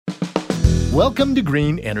Welcome to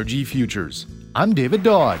Green Energy Futures. I'm David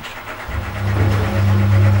Dodge.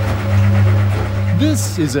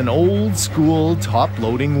 This is an old-school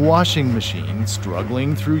top-loading washing machine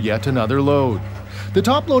struggling through yet another load. The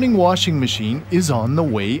top-loading washing machine is on the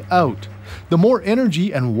way out. The more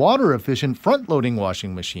energy and water-efficient front-loading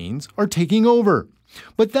washing machines are taking over.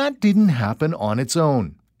 But that didn't happen on its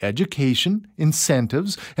own. Education,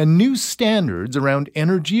 incentives, and new standards around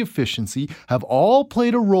energy efficiency have all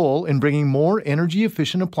played a role in bringing more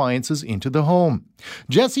energy-efficient appliances into the home.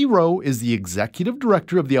 Jesse Rowe is the Executive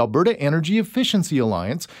Director of the Alberta Energy Efficiency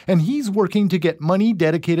Alliance, and he's working to get money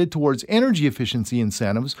dedicated towards energy efficiency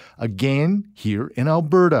incentives again here in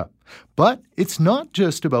Alberta. But it's not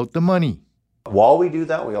just about the money. While we do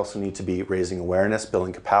that, we also need to be raising awareness,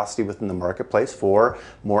 building capacity within the marketplace for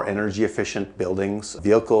more energy efficient buildings,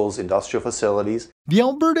 vehicles, industrial facilities. The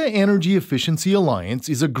Alberta Energy Efficiency Alliance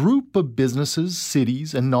is a group of businesses,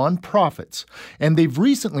 cities, and nonprofits, and they've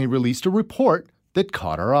recently released a report that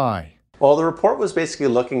caught our eye. Well, the report was basically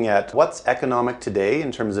looking at what's economic today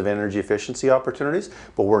in terms of energy efficiency opportunities,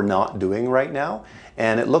 but we're not doing right now.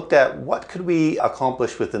 And it looked at what could we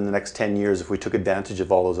accomplish within the next 10 years if we took advantage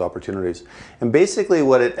of all those opportunities. And basically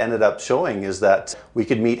what it ended up showing is that we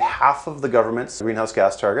could meet half of the government's greenhouse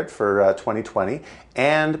gas target for 2020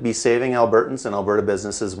 and be saving Albertans and Alberta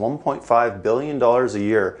businesses $1.5 billion a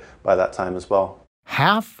year by that time as well.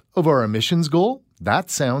 Half of our emissions goal?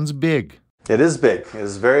 That sounds big. It is big. It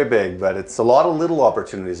is very big, but it's a lot of little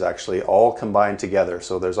opportunities actually all combined together.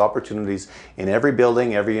 So there's opportunities in every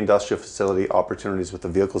building, every industrial facility, opportunities with the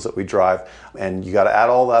vehicles that we drive, and you got to add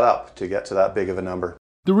all that up to get to that big of a number.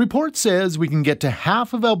 The report says we can get to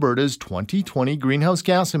half of Alberta's 2020 greenhouse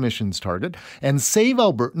gas emissions target and save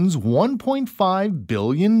Albertans $1.5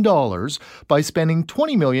 billion by spending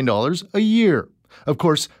 $20 million a year. Of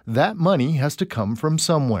course, that money has to come from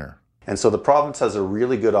somewhere. And so the province has a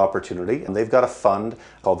really good opportunity, and they've got a fund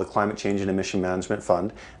called the Climate Change and Emission Management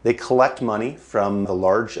Fund. They collect money from the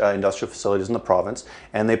large industrial facilities in the province,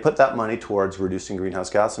 and they put that money towards reducing greenhouse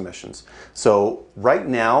gas emissions. So right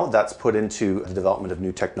now, that's put into the development of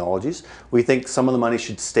new technologies. We think some of the money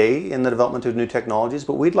should stay in the development of new technologies,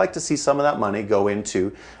 but we'd like to see some of that money go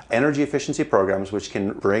into energy efficiency programs which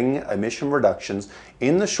can bring emission reductions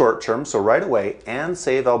in the short term, so right away, and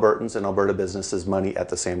save Albertans and Alberta businesses money at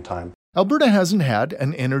the same time. Alberta hasn't had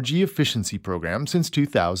an energy efficiency program since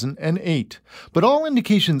 2008, but all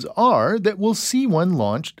indications are that we'll see one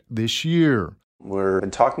launched this year. We're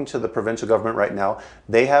talking to the provincial government right now.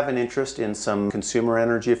 They have an interest in some consumer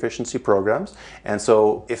energy efficiency programs. And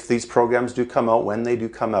so if these programs do come out, when they do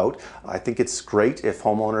come out, I think it's great if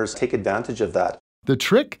homeowners take advantage of that. The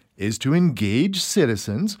trick is to engage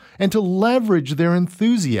citizens and to leverage their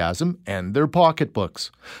enthusiasm and their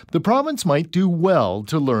pocketbooks. The province might do well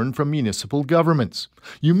to learn from municipal governments.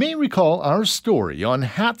 You may recall our story on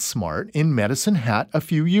HatSmart in Medicine Hat a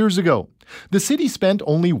few years ago. The city spent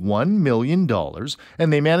only $1 million,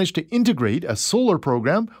 and they managed to integrate a solar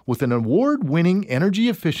program with an award-winning energy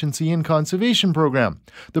efficiency and conservation program.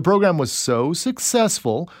 The program was so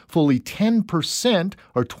successful, fully 10%,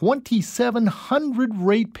 or 2,700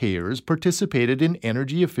 ratepayers participated in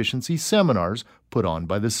energy efficiency seminars put on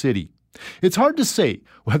by the city. It's hard to say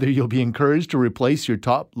whether you'll be encouraged to replace your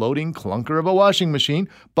top-loading clunker of a washing machine,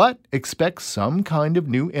 but expect some kind of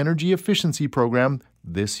new energy efficiency program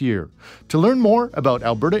this year. To learn more about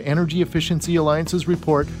Alberta Energy Efficiency Alliance's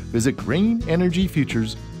report, visit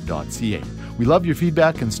greenenergyfutures.ca. We love your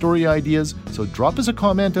feedback and story ideas, so drop us a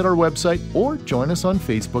comment at our website or join us on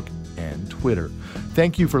Facebook and Twitter.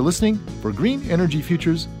 Thank you for listening. For Green Energy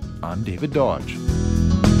Futures, I'm David Dodge.